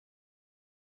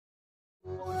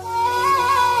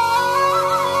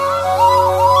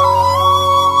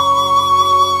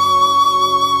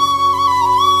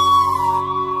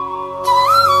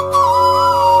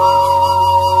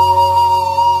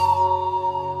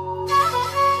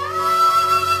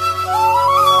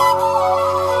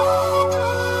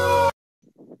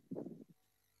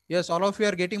Yes, all of you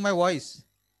are getting my voice.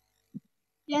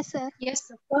 Yes, sir. Yes,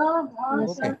 sir.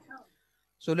 Okay.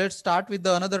 So let's start with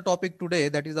the another topic today.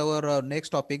 That is our next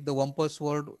topic, the Wumpus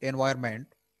world environment.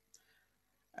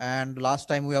 And last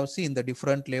time we have seen the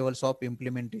different levels of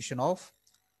implementation of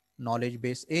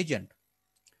knowledge-based agent.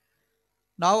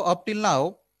 Now, up till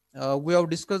now, we have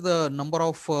discussed the number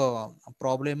of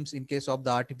problems in case of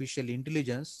the artificial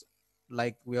intelligence,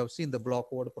 like we have seen the block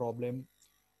word problem,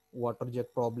 water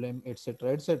jet problem,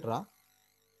 etc., etc.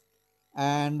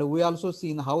 And we also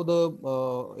seen how the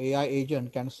AI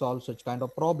agent can solve such kind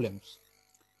of problems.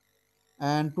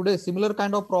 And today, similar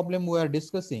kind of problem we are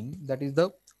discussing, that is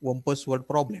the Wumpus word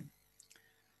problem.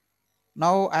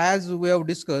 Now, as we have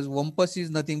discussed, Wumpus is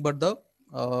nothing but the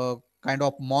kind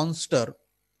of monster.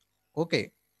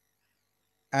 Okay.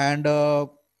 And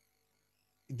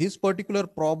this particular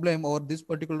problem or this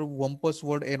particular Wumpus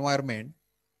word environment,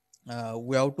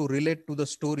 we have to relate to the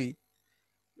story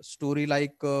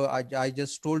like I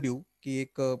just told you की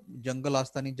एक जंगल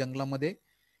असतं आणि जंगलामध्ये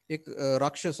एक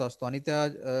राक्षस असतो आणि त्या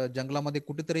जंगलामध्ये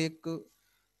कुठेतरी एक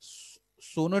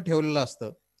सोनं ठेवलेलं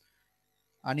असतं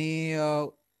आणि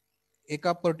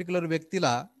एका पर्टिक्युलर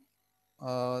व्यक्तीला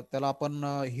त्याला आपण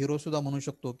हिरो सुद्धा म्हणू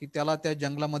शकतो की त्याला त्या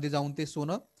जंगलामध्ये जाऊन ते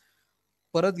सोनं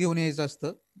परत घेऊन यायचं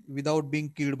असतं without Bing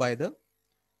killed by the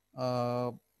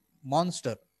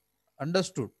monster.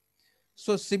 Understood?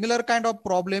 So similar kind of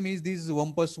problem is this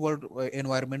Wumpus world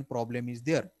environment problem is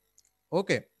there.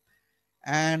 Okay.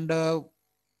 And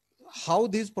how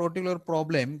this particular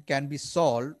problem can be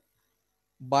solved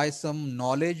by some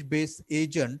knowledge based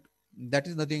agent, that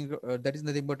is nothing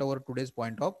but our today's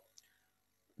point of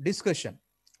discussion.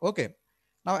 Okay.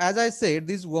 Now, as I said,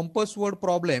 this Wumpus word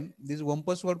problem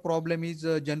is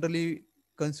generally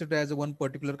considered as one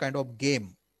particular kind of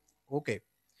game. Okay.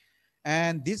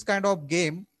 And this kind of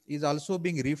game is also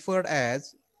being referred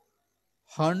as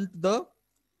hunt the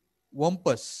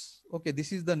Wumpus. Okay,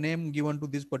 this is the name given to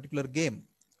this particular game,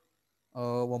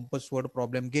 Wumpus word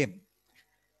problem game.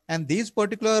 And this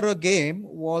particular game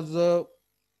was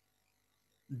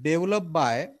developed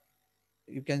by,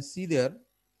 you can see there,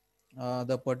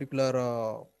 the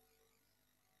particular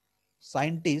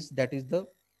scientist, that is the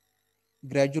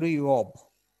Gregory Yob.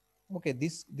 Okay,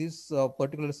 this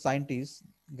particular scientist,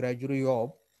 Gregory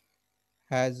Yob,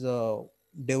 has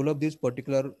developed this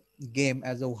particular game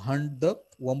as a hunt the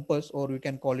Wumpus, or you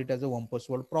can call it as a Wumpus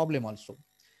world problem also.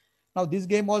 Now, this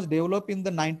game was developed in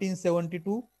the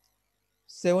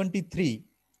 1972-73.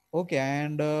 Okay,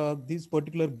 and this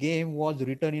particular game was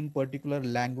written in particular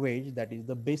language, that is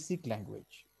the basic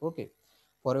language. Okay,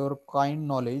 for your kind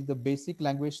knowledge, the basic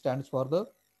language stands for the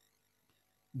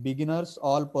beginners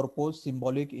all purpose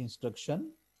symbolic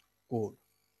instruction code.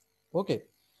 Okay,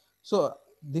 so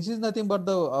this is nothing but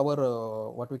the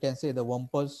our what we can say the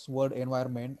Wumpus word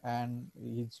environment and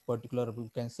its particular, we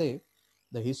can say,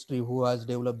 the history who has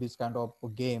developed this kind of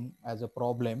game as a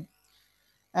problem.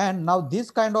 And now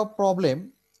this kind of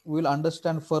problem we'll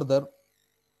understand further,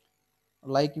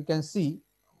 like you can see.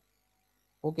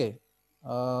 Okay,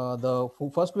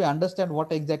 first we understand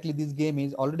what exactly this game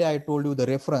is. Already I told you the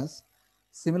reference.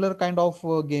 Similar kind of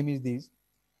game is this.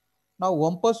 Now,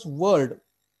 Wumpus world,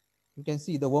 you can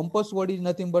see the Wumpus word is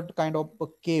nothing but kind of a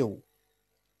cave.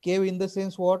 Cave in the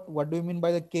sense what? What do you mean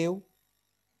by the cave?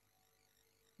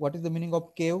 What is the meaning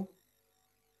of cave?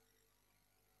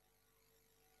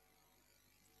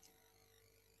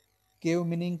 Cave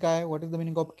meaning काय? What is the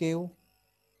meaning of cave?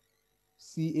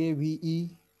 CAVE.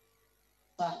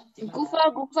 गुफा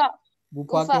गुफा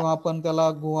गुफा किंवा आपण त्याला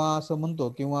गुहा असं म्हणतो,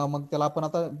 किंवा मग त्याला आपण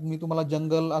आता मी तुम्हाला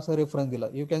जंगल असं रेफरन्स दिला.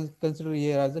 You can consider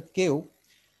here as a cave.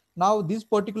 Now this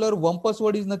particular Wumpus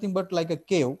word is nothing but like a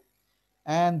cave,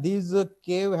 and this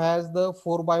cave has the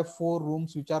 4x4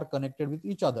 rooms which are connected with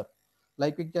each other.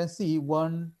 Like we can see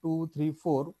 1 2 3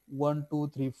 4 1 2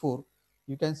 3 4.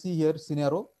 You can see here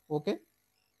scenario. Okay,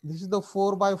 this is the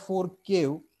 4x4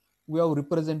 cave we have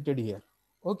represented here.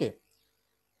 Okay,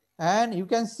 and you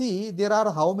can see there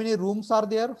are how many rooms are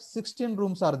there? 16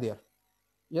 rooms are there.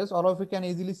 Yes, all of you can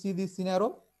easily see this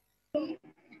scenario.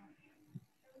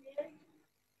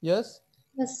 Yes.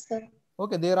 Yes, sir.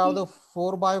 Okay, there are the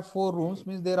 4x4 rooms,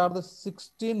 means there are the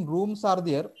 16 rooms are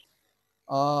there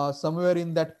somewhere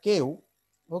in that cave.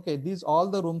 Okay, these all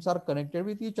the rooms are connected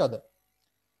with each other.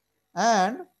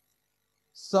 And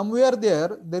somewhere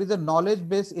there is a knowledge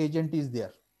based agent is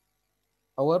there.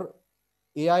 Our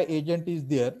AI agent is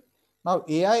there. Now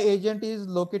AI agent is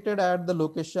located at the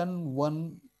location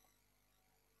 1,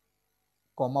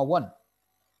 1,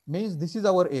 means this is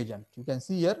our agent. You can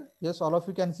see here. Yes, all of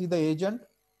you can see the agent.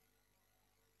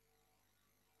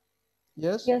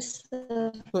 Yes. Yes,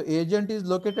 sir. So agent is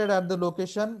located at the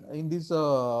location in this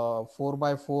 4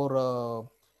 by 4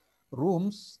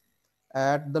 rooms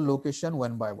at the location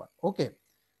 1 by 1. Okay.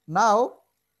 Now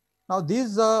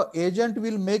this agent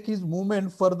will make his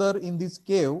movement further in this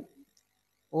cave.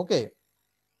 Okay.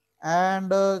 And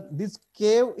this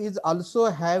cave is also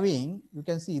having, you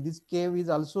can see this cave is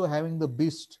also having the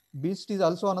beast. Beast is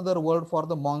also another word for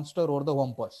the monster or the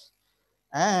Wumpus.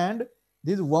 And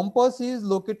this Wumpus is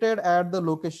located at the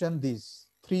location this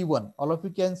 3-1. All of you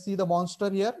can see the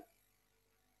monster here.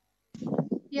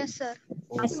 Yes, sir.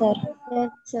 Okay. sir. Yes,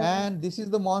 sir. And this is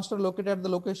the monster located at the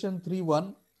location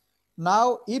 3-1.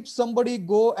 Now, if somebody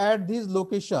go at this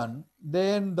location,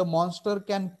 then the monster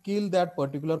can kill that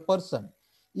particular person.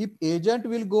 If agent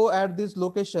will go at this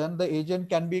location, the agent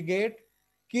can be get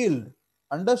killed.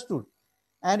 Understood?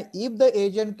 And if the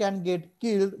agent can get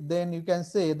killed, then you can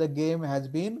say the game has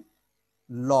been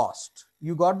lost.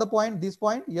 You got the point? This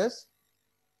point? Yes.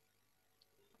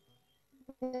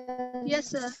 Yes,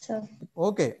 sir.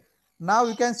 Okay. Now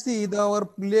you can see our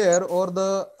player or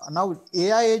the now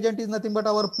AI agent is nothing but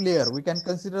our player. We can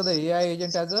consider the AI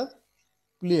agent as a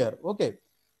player. Okay.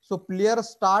 So player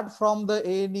start from the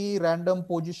any random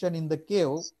position in the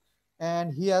cave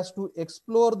and he has to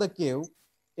explore the cave.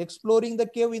 Exploring the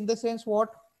cave in the sense what?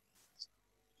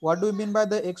 What do you mean by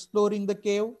the exploring the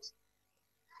cave?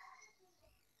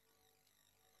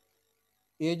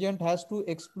 Agent has to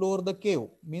explore the cave.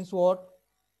 Means what?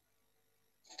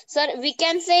 Sir, we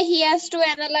can say he has to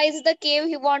analyze the cave.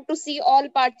 He want to see all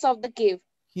parts of the cave.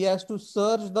 He has to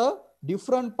search the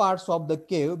different parts of the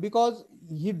cave because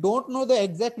he don't know the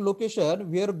exact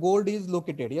location where gold is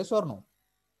located. Yes or no?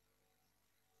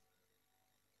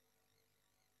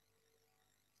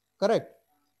 Correct.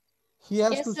 He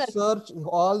has Yes, to sir. search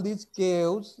all these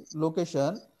caves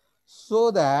location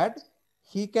so that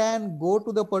he can go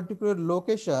to the particular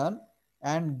location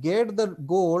and get the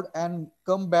gold and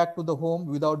come back to the home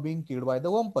without being killed by the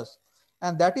Wumpus.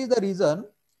 And that is the reason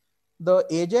the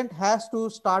agent has to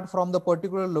start from the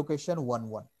particular location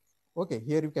 1-1. Okay,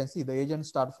 here you can see the agent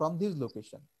start from this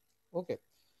location. Okay,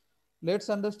 let's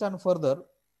understand further.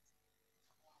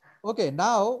 Okay,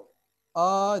 now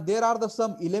there are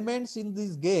some elements in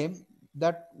this game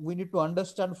that we need to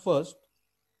understand first,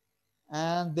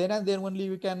 and then only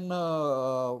we can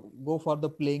go for the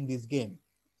playing this game.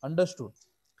 Understood?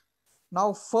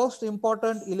 Now, first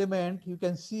important element you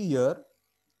can see here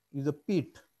is a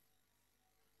pit.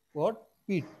 What?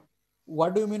 Pit.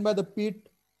 What do you mean by the pit?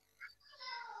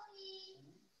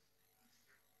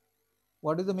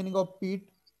 What is the meaning of pit?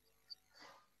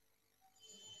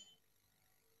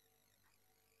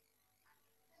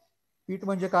 पीठ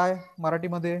म्हणजे काय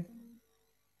मराठीमध्ये?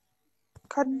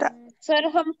 खड्डा. Sir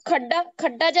हम खड्डा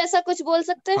खड्डा जैसा कुछ बोल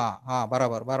सकते हैं? हाँ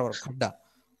बराबर बराबर खड्डा.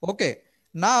 Okay.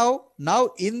 Now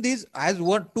in this, as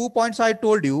 2 points I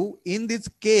told you, in this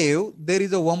cave there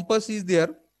is a Wumpus is there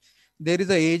is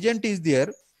a agent is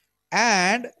there,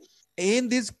 and in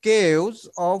these caves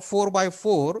of 4 by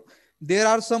 4 there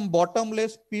are some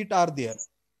bottomless pit are there.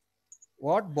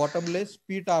 What? Bottomless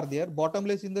pit are there.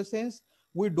 Bottomless in the sense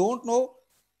we don't know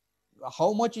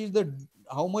how much is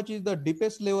the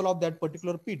deepest level of that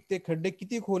particular pit. ते खड्डे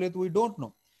किती खोल आहेत we don't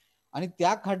know. आणि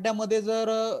त्या खड्ड्यामध्ये जर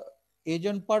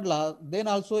agent पडला, then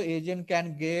also agent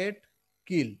can get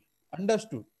killed.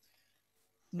 Understood?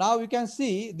 Now you can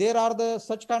see there are the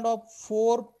such kind of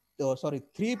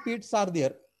 3 pits are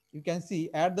there. You can see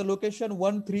at the location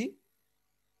 1-3,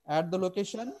 at the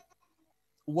location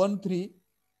 1-3,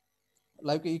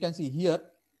 like you can see here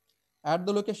at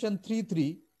the location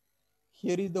 3-3,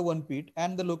 here is the one pit,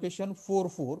 and the location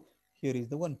 4-4, here is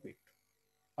the one pit.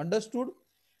 Understood?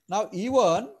 Now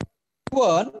even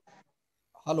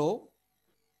hello,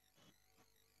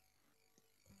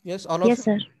 yes, all of Yes,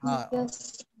 you. sir.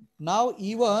 Yes. Now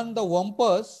even the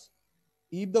Wumpus,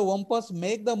 if the Wumpus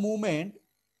make the movement,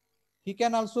 he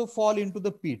can also fall into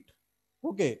the pit.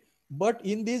 Okay, but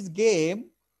in this game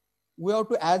we have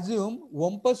to assume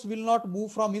Wumpus will not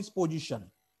move from his position.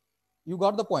 You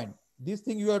got the point? This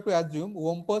thing you have to assume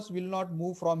Wumpus will not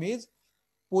move from his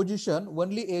position.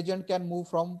 Only agent can move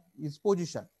from his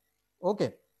position.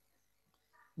 Okay.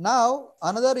 Now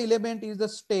another element is the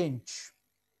stench.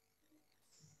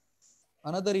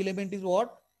 Another element is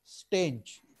what?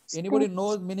 Stench. Anybody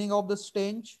knows meaning of the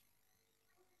stench?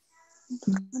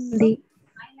 The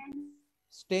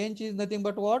stench is nothing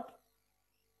but what?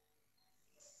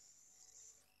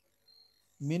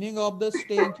 Meaning of the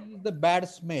stench is the bad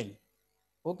smell.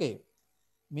 Okay.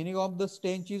 Meaning of the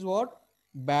stench is what?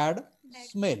 Bad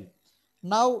smell.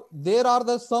 Now there are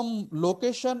the some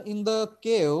location in the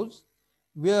caves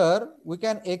where we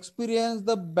can experience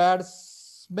the bad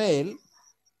smell.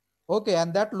 Okay,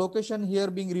 and that location here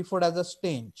being referred as a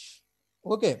stench.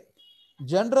 Okay.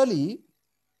 Generally,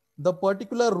 the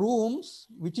particular rooms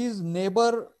which is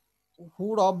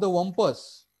neighborhood of the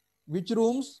Wumpus, which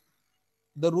rooms?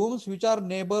 The rooms which are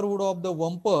neighborhood of the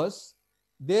Wumpus,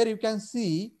 there you can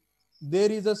see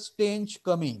there is a stench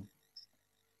coming.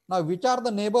 Now, which are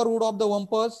the neighborhood of the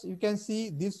Wumpus? You can see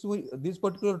this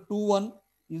particular 2-1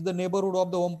 is the neighborhood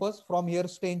of the Wumpus. From here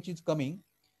stench is coming.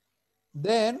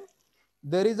 Then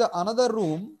there is another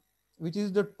room which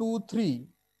is the 2-3.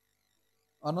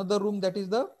 Another room that is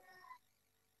the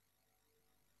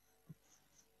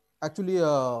actually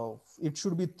it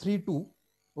should be 3-2.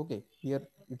 Okay, here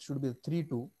it should be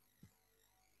 3-2.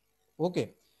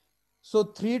 Okay, so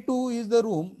 3-2 is the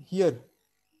room here.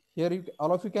 Here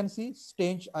all of you can see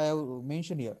stench I have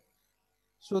mentioned here.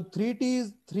 So 3-2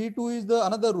 is the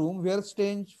another room where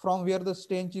stench, from where the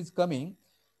stench is coming,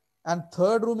 and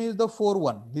third room is the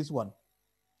 4-1. This one.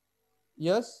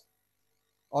 Yes,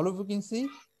 all of you can see.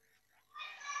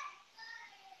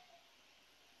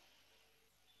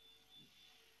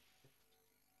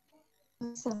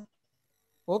 Yes, sir.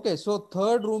 Okay, so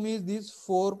third room is this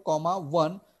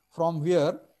 4-1 from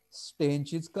where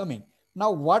stench is coming.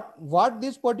 Now, what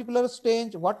this particular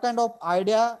stench, what kind of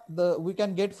idea we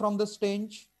can get from the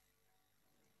stench,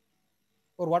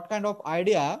 or what kind of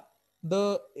idea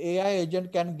the AI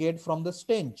agent can get from the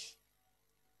stench?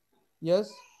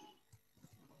 Yes.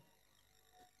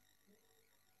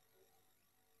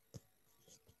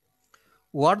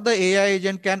 What the AI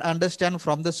agent can understand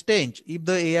from the stench? If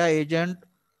the AI agent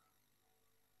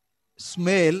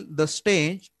smell the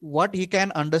stench, what he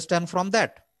can understand from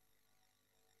that?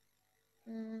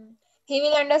 He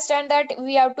will understand that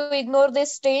we have to ignore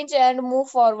this stage and move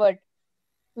forward.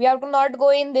 We have to not go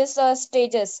in this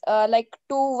stages like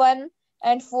 2-1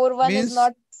 and 4-1 is Means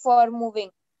not for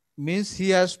moving. He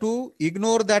has to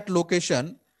ignore that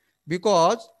location,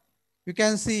 because you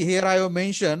can see here I have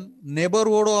mentioned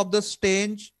neighborhood of the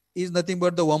stench is nothing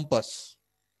but the Wumpus.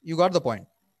 You got the point?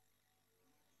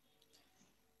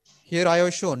 Here I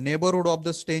have shown neighborhood of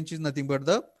the stench is nothing but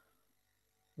the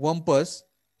Wumpus.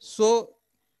 So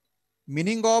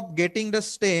meaning of getting the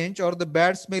stench or the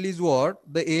bad smell is what?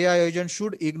 The AI agent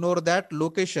should ignore that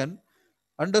location.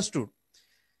 Understood?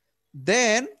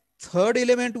 Then third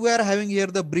element we are having here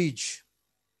the bridge.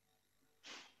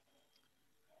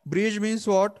 Bridge means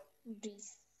what?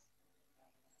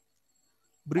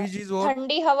 Bridge is what?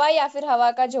 ठंडी हवा या फिर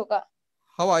हवा का झोंका.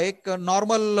 How एक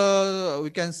normal we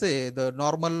can say the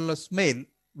normal smell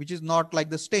which is not like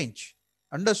the stench.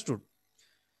 Understood?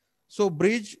 So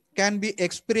bridge can be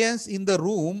experienced in the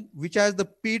room which has the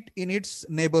pit in its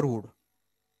neighborhood.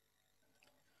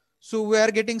 So we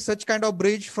are getting such kind of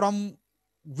bridge from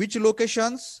which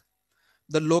locations?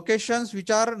 The locations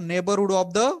which are neighborhood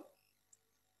of the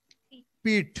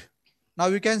pit. Now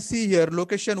you can see here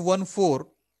location 1-4,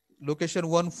 location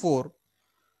 1-4,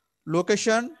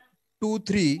 location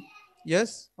 2-3.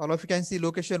 Yes, all of you can see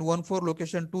location 1-4,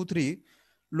 location 2-3,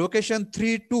 location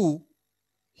 3-2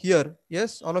 here.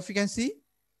 Yes, all of you can see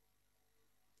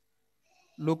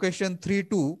location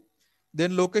 3-2,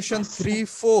 then location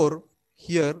 3-4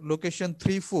 here, location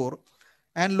 3-4,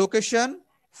 and location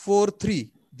 4-3,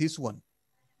 this one.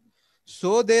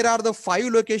 So there are the 5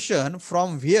 location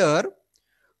from where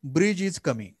bridge is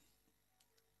coming.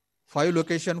 5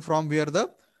 location from where the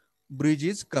bridge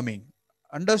is coming.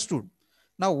 Understood?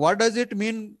 Now what does it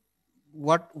mean?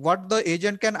 What the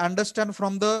agent can understand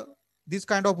from the this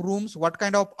kind of rooms? What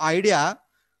kind of idea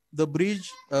the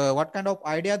bridge, what kind of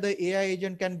idea the AI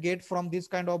agent can get from this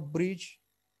kind of bridge?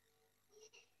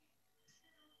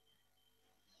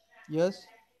 Yes.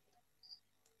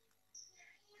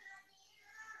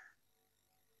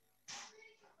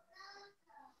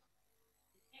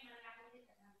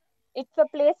 It's a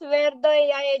place where the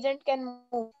AI agent can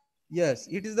move. Yes,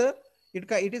 it is the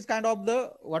it is kind of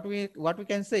the what we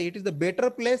can say, it is the better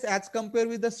place as compared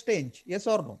with the stench. Yes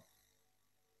or no?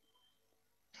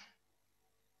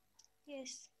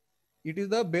 Yes. It is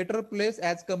the better place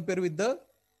as compared with the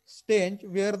stench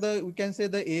where the we can say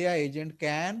the AI agent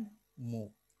can move.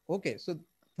 Okay, so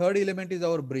third element is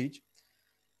our bridge.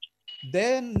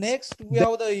 Then next we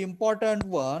have the important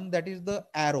one, that is the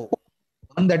arrow.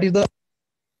 One that is the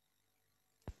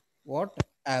What?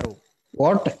 Arrow.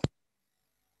 what?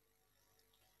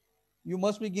 You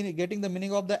must be getting the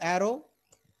meaning of the arrow.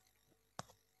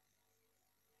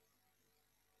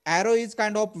 Arrow is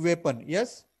kind of weapon,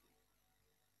 yes?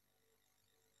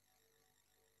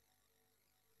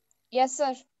 Yes,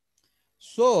 sir.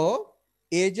 So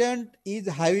agent is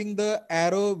having the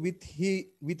arrow with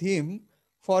him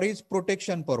for his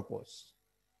protection purpose.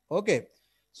 Okay.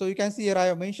 So you can see here I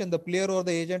have mentioned the player or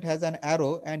the agent has an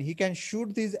arrow and he can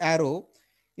shoot this arrow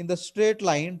in the straight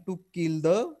line to kill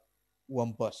the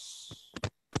Wumpus.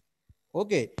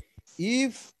 Okay.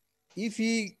 If if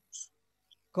he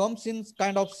comes in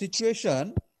kind of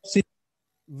situation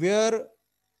where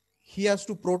he has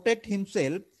to protect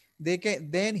himself,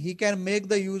 then he can make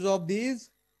the use of this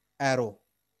arrow.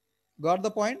 Got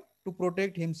the point? To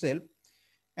protect himself,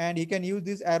 and he can use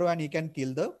this arrow and he can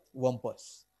kill the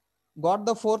Wumpus. Got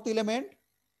the fourth element?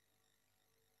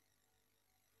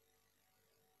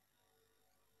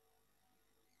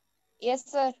 Yes,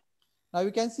 sir. Now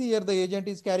you can see here the agent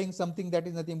is carrying something that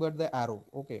is nothing but the arrow.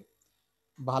 Okay.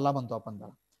 Bhala म्हणतो आपण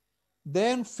त्याला.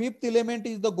 Then fifth element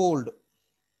is the gold.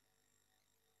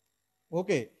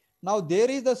 Okay. Now there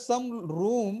is some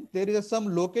room, there is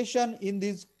some location in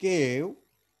this cave.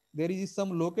 There is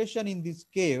some location in this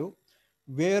cave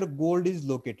where gold is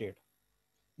located.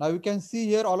 Now you can see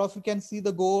here, all of you can see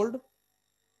the gold.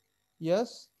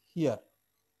 Yes, here.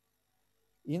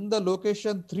 In the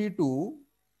location 3-2,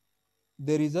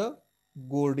 there is a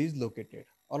gold is located.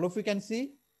 All of you can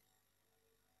see.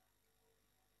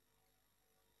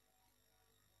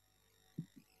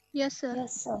 Yes, sir.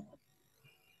 Yes, sir.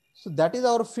 So that is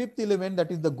our fifth element,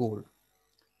 that is the gold.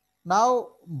 Now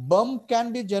bump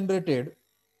can be generated.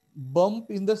 Bump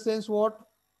in the sense what?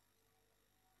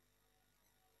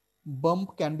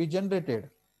 Bump can be generated.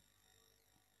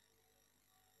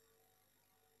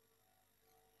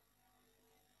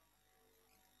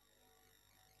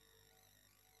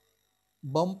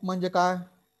 Bump म्हणजे काय?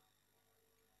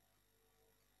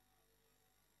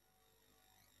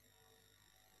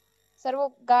 Sir वो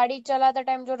गाड़ी चलाते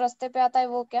time जो रास्ते पे आता है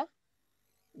वो क्या?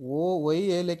 वो वही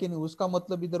है, लेकिन उसका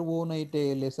मतलब इधर वो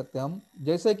नहीं ले सकते हम.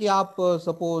 जैसे कि आप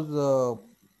सपोज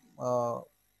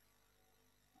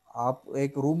आप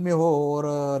एक रूम में हो और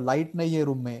लाइट नहीं है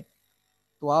रूम में,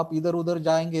 तो आप इधर उधर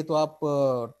जाएंगे तो आप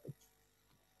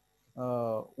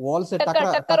वॉल से टक्कर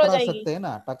टकरा टक्कर हो टकरा जाएगी. सकते हैं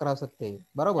ना, टकरा सकते हैं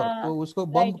बराबर. हाँ, तो उसको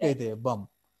बम्प राइट राइट. कहते हैं, bump.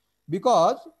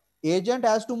 Because agent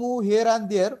has to move here and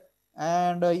there,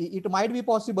 and it might be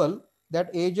possible that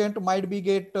agent might be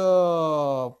get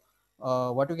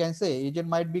what you can say, agent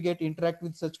might be get interact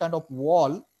with such kind of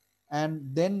wall, and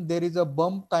then there is a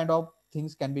bump kind of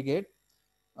things can be get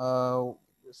uh,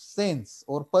 sense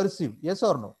or perceive. Yes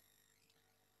or no?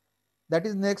 That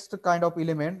is next kind of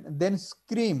element. Then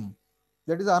scream,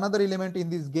 that is another element in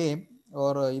this game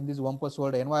or in this Wumpus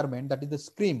world environment, that is the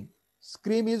scream.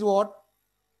 Scream is what?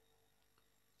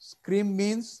 Scream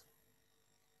means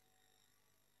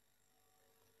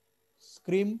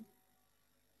scream.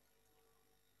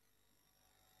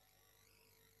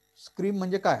 Scream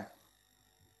म्हणजे काय?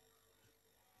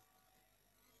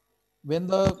 When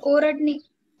the ओरडणे.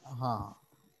 हा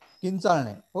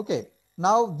किंचाळणे. Okay.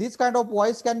 Now this kind of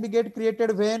voice can be get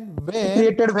created when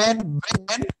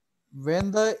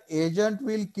the agent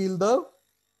will kill the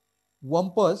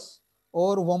Wumpus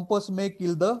or Wumpus may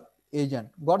kill the agent.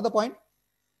 Got the point?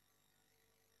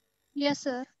 Yes,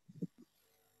 sir.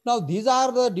 Now these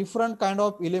are the different kind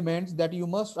of elements that you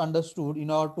must understood in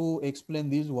order to explain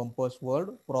this Wumpus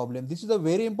word problem. This is a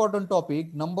very important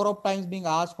topic. Number of times being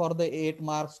asked for the 8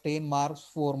 marks, 10 marks,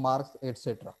 4 marks,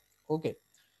 etc. Okay.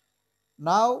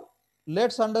 Now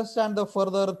let's understand the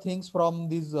further things from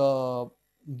these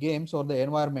games or the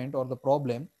environment or the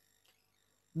problem.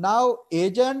 Now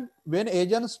when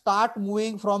agent start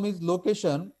moving from his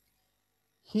location,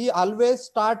 he always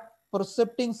start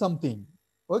percepting something.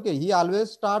 Okay, he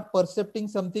always start percepting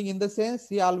something in the sense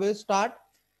he always start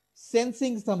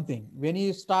sensing something when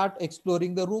he start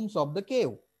exploring the rooms of the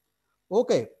cave.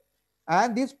 Okay,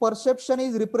 and this perception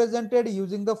is represented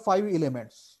using the 5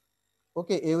 elements.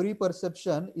 Okay, every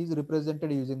perception is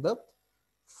represented using the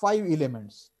 5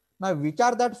 elements. Now which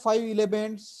are that 5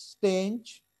 elements?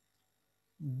 Stench,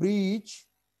 breach,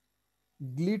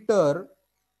 glitter,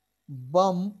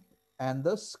 bump, and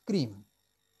the scream.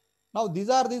 Now these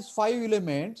are these 5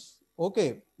 elements,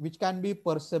 okay, which can be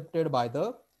perceived by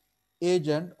the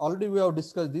agent. Already we have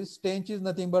discussed this. Stench is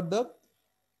nothing but the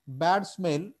bad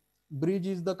smell. Breach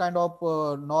is the kind of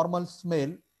normal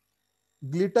smell.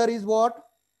 Glitter is what?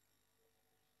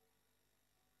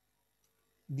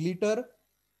 Glitter.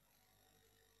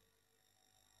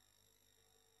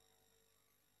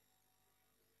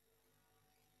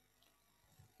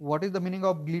 What is the meaning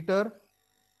of glitter?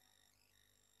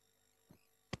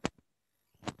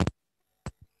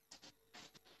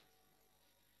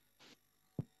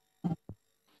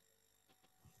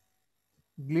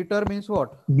 Glitter means what?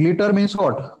 Glitter means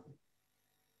what?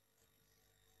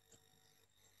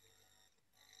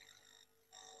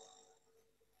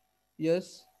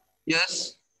 Yes.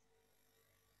 Yes.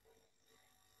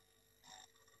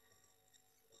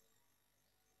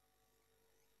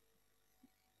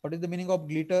 What is the meaning of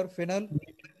glitter, Fennel?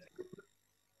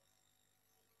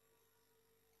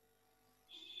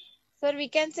 Sir, we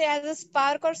can say as a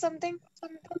spark or something.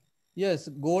 Yes,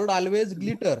 gold always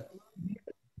glitter.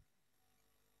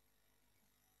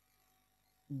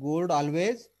 Gold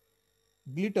always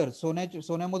glitter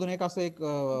सोन्यामधून एक असं एक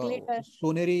Glitter.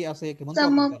 सोनेरी असं एक म्हणतो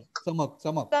आपण त्याला चमक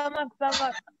चमक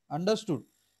Samak. understood.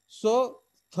 So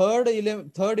third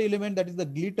element, that is the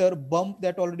glitter bump,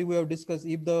 that already we have discussed.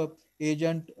 If the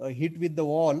agent hit with the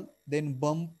wall, then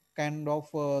bump kind of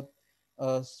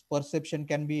perception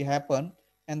can be happen.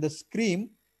 And the scream,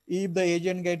 if the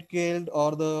agent get killed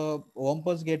or the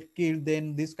Wumpus get killed,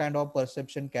 then this kind of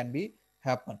perception can be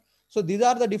happen. So these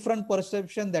are the different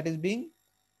perception that is being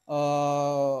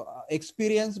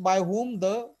experienced by whom?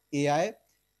 The AI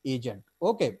agent.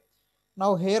 Okay.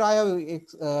 Now here I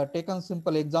have taken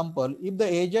simple example. If the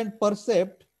agent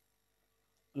percept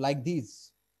like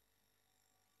this,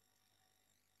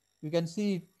 you can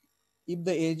see, if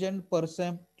the agent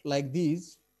percept like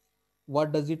this,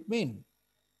 what does it mean?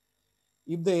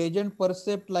 If the agent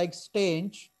percept like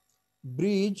stench,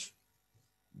 breach,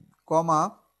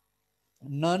 comma,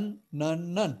 none,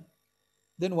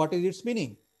 then what is its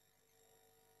meaning?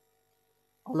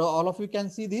 All of you can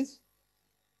see this.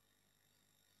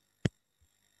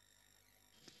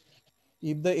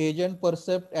 If the agent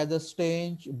percept as a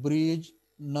stench, breach,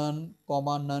 none,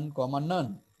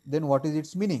 then what is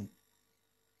its meaning?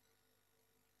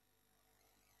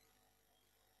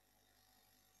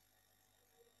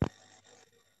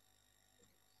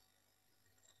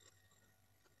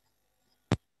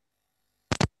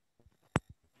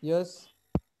 Yes,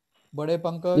 Bade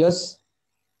Pankaj. Yes.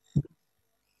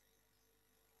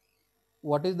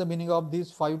 What is the meaning of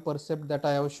these 5 percept that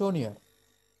I have shown here?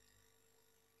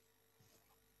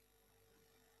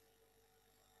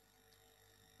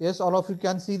 Yes, all of you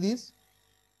can see this.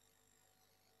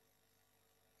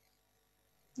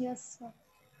 Yes, sir.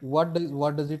 What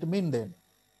does it mean then?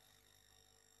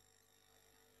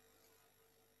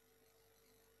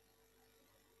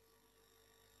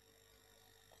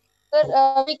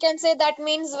 Sir, we can say that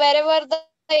means wherever the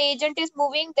agent is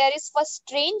moving, there is first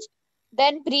strange,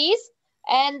 then breeze,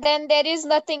 and then there is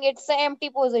nothing. It's an empty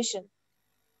position.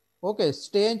 Okay,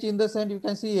 stench in the sense, you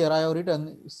can see here I have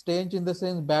written stench in the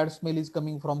sense bad smell is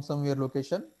coming from somewhere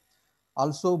location.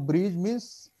 Also breeze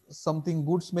means something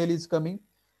good smell is coming.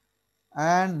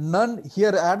 And none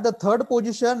here at the third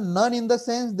position, none in the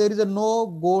sense there is a no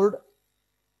gold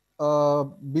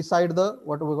beside the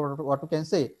what we can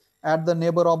say at the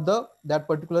neighbor of the that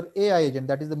particular AI agent.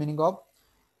 That is the meaning of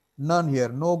none here,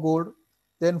 no gold.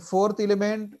 Then fourth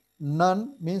element,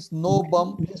 none means no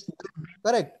bump,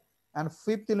 correct. And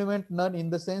fifth element, none in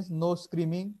the sense no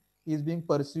screaming is being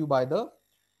pursued by the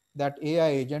that AI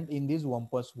agent in this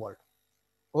Wumpus world.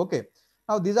 Okay.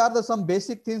 Now these are the some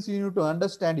basic things you need to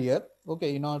understand here.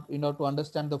 Okay, in order to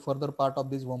understand the further part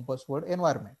of this Wumpus world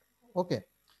environment. Okay.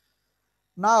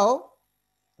 Now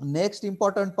next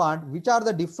important part, which are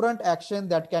the different actions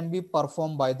that can be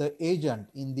performed by the agent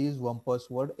in this Wumpus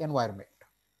world environment.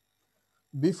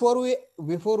 Before we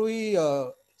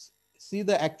see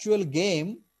the actual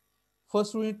game,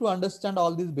 first we need to understand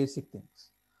all these basic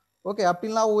things. Okay, up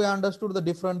till now we understood the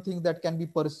different things that can be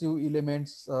pursued,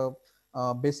 elements,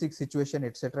 basic situation,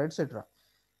 etc., etc.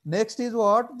 Next is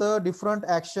what? The different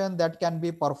action that can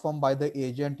be performed by the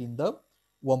agent in the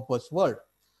Wumpus world.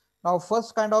 Now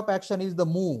first kind of action is the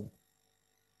move.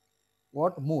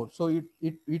 What? Move. So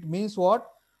it means what?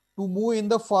 To move in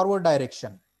the forward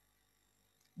direction.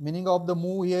 Meaning of the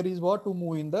move here is what? To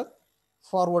move in the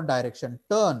forward direction.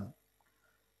 Turn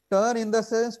in the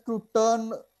sense to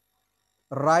turn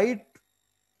right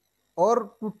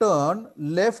or to turn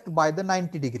left by the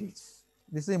 90 degrees.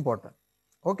 This is important.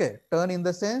 Okay, turn in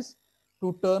the sense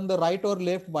to turn the right or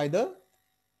left by the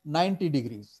 90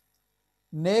 degrees.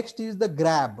 Next is the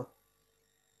grab.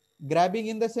 Grabbing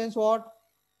in the sense what?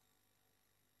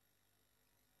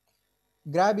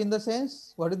 Grab in the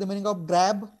sense, what is the meaning of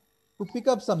grab? To pick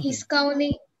up something.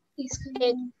 Hiskawni.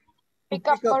 Take. Pick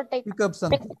up or take. Pick up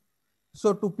something.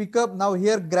 So to pick up, now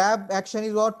here grab action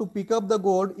is what? To pick up the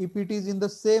gold if it is in the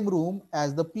same room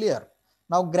as the player.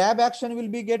 Now grab action will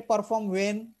be get performed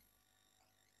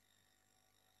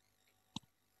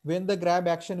when the grab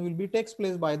action will be takes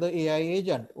place by the AI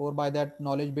agent or by that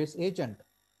knowledge based agent.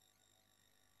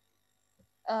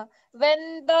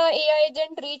 When the AI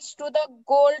agent reach to the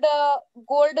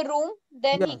gold room,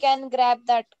 then he Yes. can grab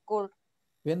that gold.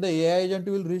 When the AI agent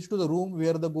will reach to the room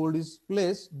where the gold is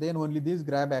placed, then only this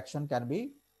grab action can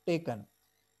be taken.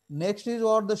 Next is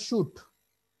what the shoot.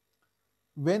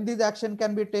 When this action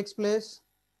can be takes place,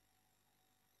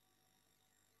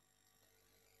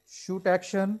 shoot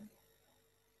action.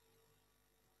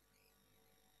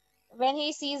 When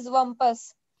he sees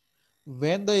Wumpus.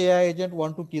 When the AI agent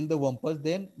want to kill the Wumpus,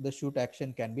 then the shoot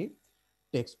action can be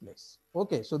takes place.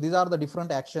 Okay, so these are the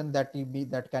different actions that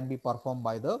can be performed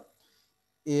by the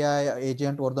AI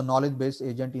agent or the knowledge based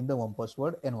agent in the Wumpus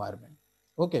world environment.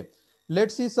 Okay,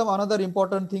 let's see some another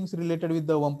important things related with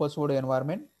the Wumpus world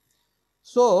environment.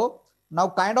 So now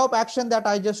kind of action that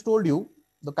I just told you,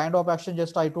 the kind of action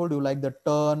just I told you, like the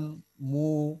turn,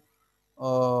 move,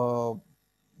 uh,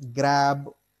 grab,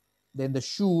 then the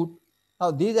shoot.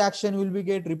 Now these action will be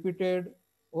get repeated,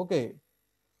 okay,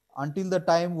 until the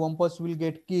time Wumpus will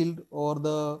get killed, or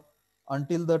the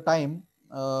until the time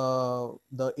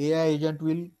the AI agent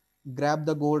will grab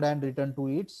the gold and return to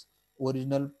its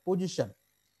original position.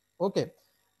 Okay.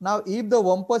 Now, if the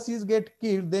Wumpus is get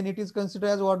killed, then it is considered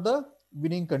as what the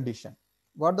winning condition.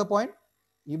 Got the point?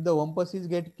 If the Wumpus is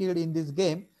get killed in this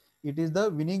game, it is the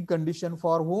winning condition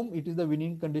for whom? It is the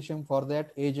winning condition for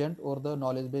that agent or the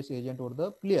knowledge based agent or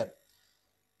the player.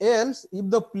 Else, if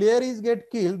the player is get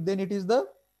killed, then it is the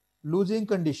losing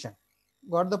condition.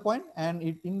 Got the point? And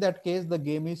in that case, the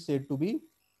game is said to be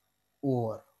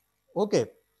over. Okay.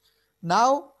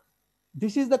 Now,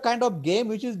 this is the kind of game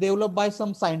which is developed by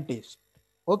some scientists.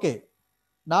 Okay.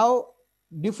 Now,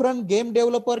 different game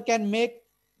developer can make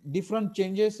different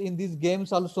changes in these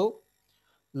games also.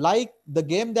 Like the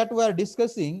game that we are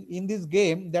discussing, in this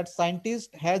game, that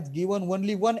scientist has given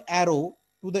only one arrow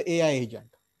to the AI agent.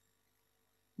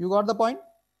 You got the point?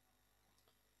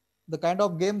 The kind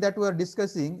of game that we are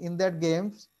discussing, in that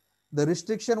games, the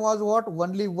restriction was what?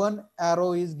 Only one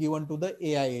arrow is given to the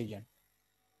AI agent.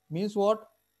 Means what?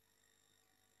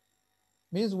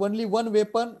 Means only one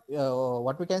weapon,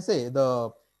 what we can say, the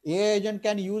AI agent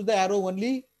can use the arrow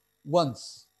only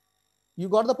once. You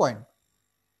got the point?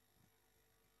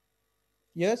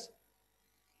 Yes.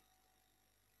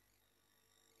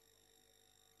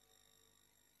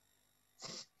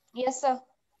 Yes, sir.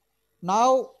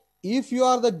 Now, if you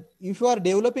are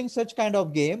developing such kind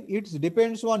of game, it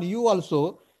depends on you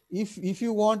also. If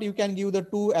you want, you can give the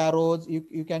two arrows,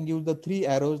 you can give the three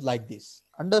arrows like this.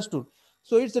 Understood?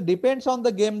 So it depends on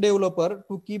the game developer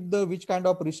to keep the which kind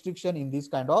of restriction in this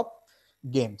kind of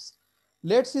games.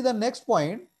 Let's see the next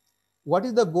point. What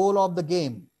is the goal of the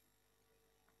game?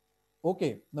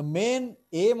 Okay, the main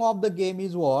aim of the game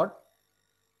is what?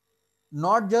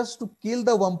 Not just to kill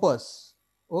the Wumpus.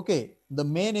 Okay, the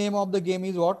main aim of the game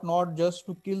is what? Not just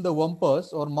to kill the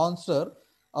Wumpus or monster.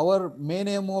 Our main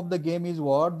aim of the game is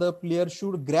what? The player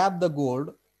should grab the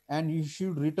gold and you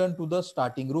should return to the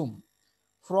starting room.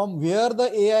 From where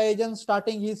the AI agent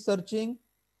starting his searching,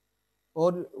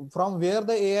 or from where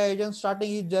the AI agent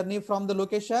starting his journey, from the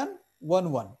location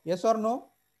 1-1. Yes or no?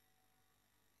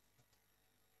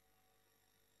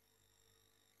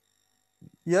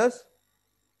 Yes.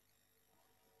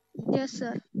 Yes,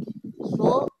 sir.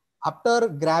 So after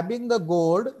grabbing the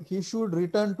gold, he should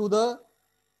return to the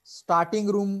starting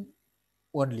room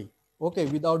only. Okay,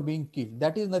 without being killed.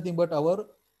 That is nothing but our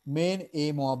main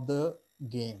aim of the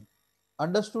game.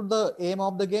 Understood the aim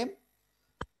of the game?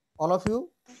 All of you?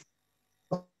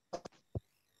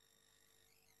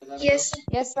 Yes.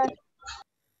 Yes, sir.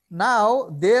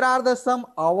 Now there are the some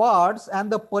awards and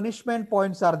the punishment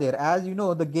points are there. As you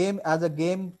know, the game as a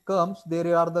game comes,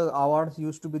 there are the awards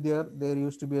used to be there. There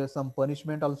used to be some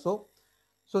punishment also.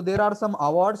 So there are some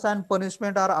awards and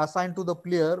punishment are assigned to the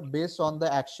player based on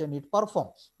the action it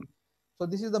performs. So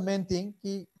this is the main thing.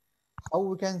 How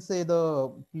we can say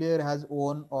the player has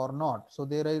won or not. So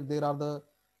there are the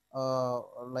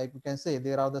like we can say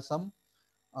there are the some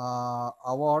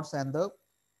awards and the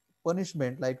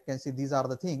punishment, like you can see these are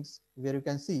the things where you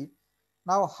can see.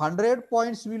 Now 100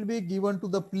 points will be given to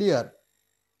the player.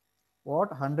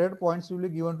 What? 100 points will be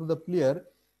given to the player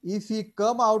if he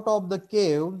come out of the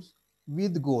caves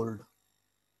with gold.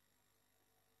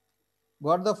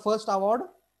 Got the first award?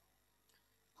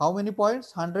 How many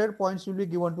points? 100 points will be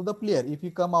given to the player if he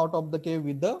come out of the cave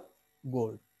with the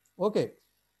gold. Okay.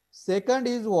 Second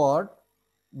is what?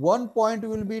 1 point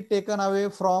will be taken away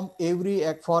from every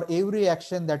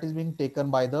action that is being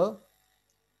taken by the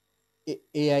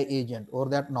AI agent or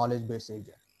that knowledge base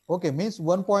agent. Okay, means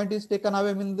 1 point is taken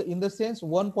away in the sense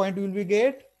 1 point will be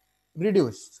get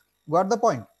reduced. Got the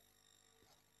point?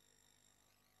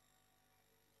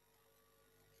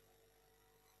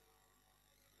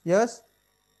 Yes.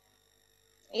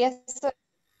 Yes, sir.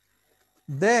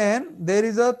 Then there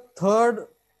is a third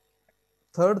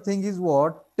thing is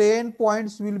what? 10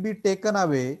 points will be taken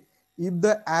away if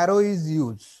the arrow is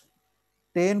used.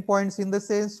 10 points in the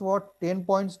sense what? 10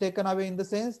 points taken away in the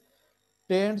sense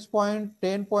 10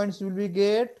 points will be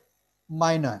get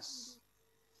minus.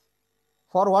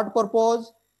 For what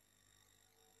purpose?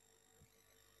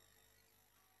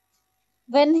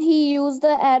 When he used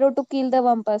the arrow to kill the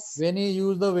Wumpus. When he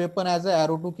use the weapon as an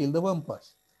arrow to kill the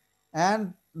Wumpus.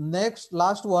 And next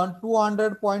last one,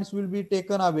 200 points will be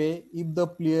taken away if the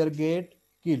player get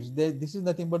kills. This is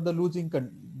nothing but the losing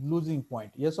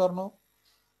point. Yes or no?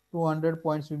 200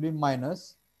 points will be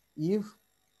minus if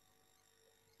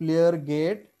player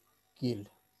get killed.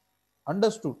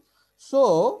 Understood?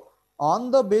 So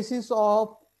on the basis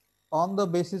of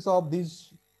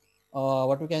this,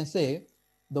 what we can say,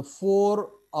 the 4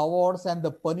 awards and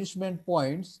the punishment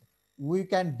points, we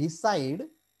can decide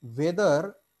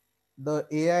whether the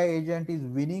AI agent is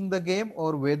winning the game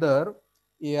or whether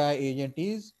AI agent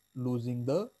is losing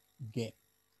the game.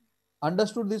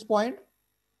 Understood this point?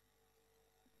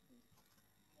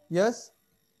 Yes.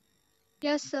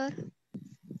 Yes, sir.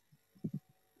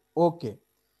 Okay.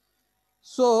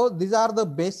 So these are the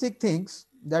basic things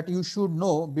that you should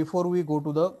know before we go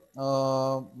to the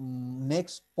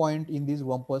next point in this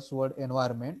Wumpus word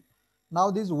environment. Now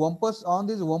this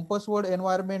Wumpus word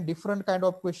environment, different kind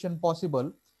of question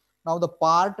possible. Now the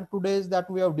part today's that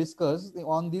we have discussed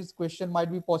on this question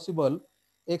might be possible.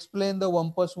 Explain the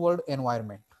Wumpus word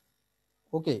environment.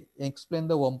 Okay, explain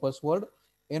the Wumpus word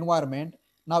environment.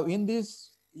 Now in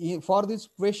this, for this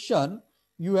question,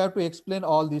 you have to explain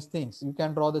all these things. You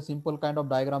can draw the simple kind of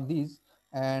diagram these,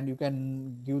 and you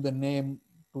can give the name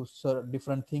to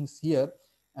different things here,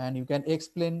 and you can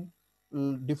explain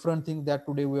different things that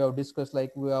today we have discussed.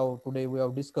 Like we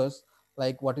have discussed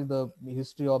like what is the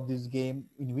history of this game,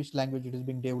 in which language it is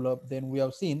being developed. Then we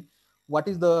have seen what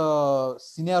is the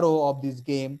scenario of this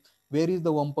game, where is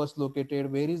the Wumpus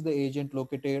located, where is the agent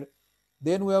located.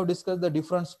 Then we have discussed the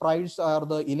different sprites or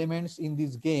the elements in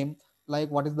this game, like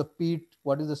what is the pit,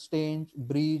 what is the stage,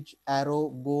 bridge, arrow,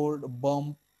 gold,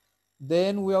 bump.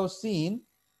 Then we have seen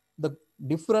the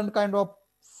different kind of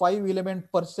 5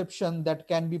 element perception that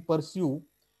can be pursued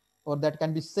or that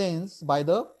can be sensed by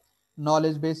the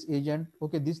knowledge based agent.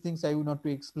 Okay, these things I will not to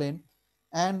explain.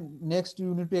 And next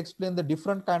you need to explain the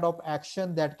different kind of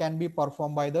action that can be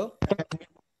performed by the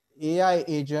AI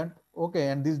agent. Okay,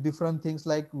 and these different things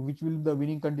like which will be the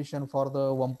winning condition for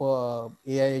the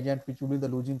AI agent, which will be the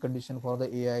losing condition for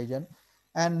the AI agent.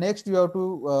 And next you have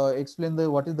to explain the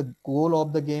what is the goal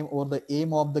of the game or the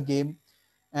aim of the game,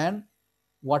 and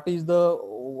what is the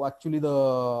actually the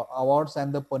awards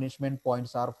and the punishment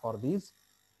points are for this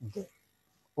game.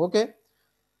 Okay,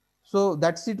 so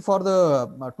that's it for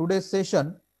the today's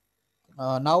session.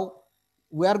 Now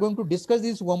we are going to discuss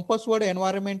this Wumpus word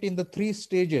environment in the 3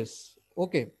 stages.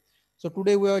 Okay. So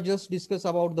today we have just discussed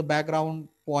about the background,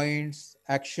 points,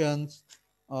 actions,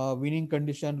 winning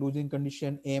condition, losing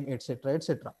condition, aim, etc.,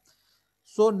 etc.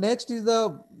 So next is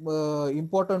the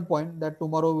important point that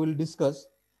tomorrow we'll discuss,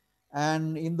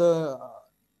 and in the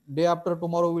day after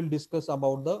tomorrow we'll discuss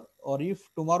about the, or if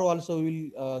tomorrow also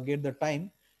we'll get the time,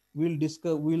 we'll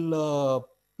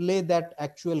play that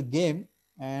actual game,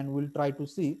 and we'll try to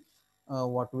see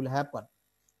what will happen.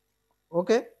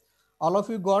 Okay, all of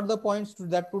you got the points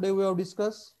that today we have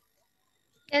discussed.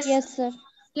 Yes. Yes, sir.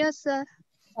 Yes, sir.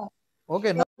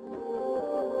 Okay, now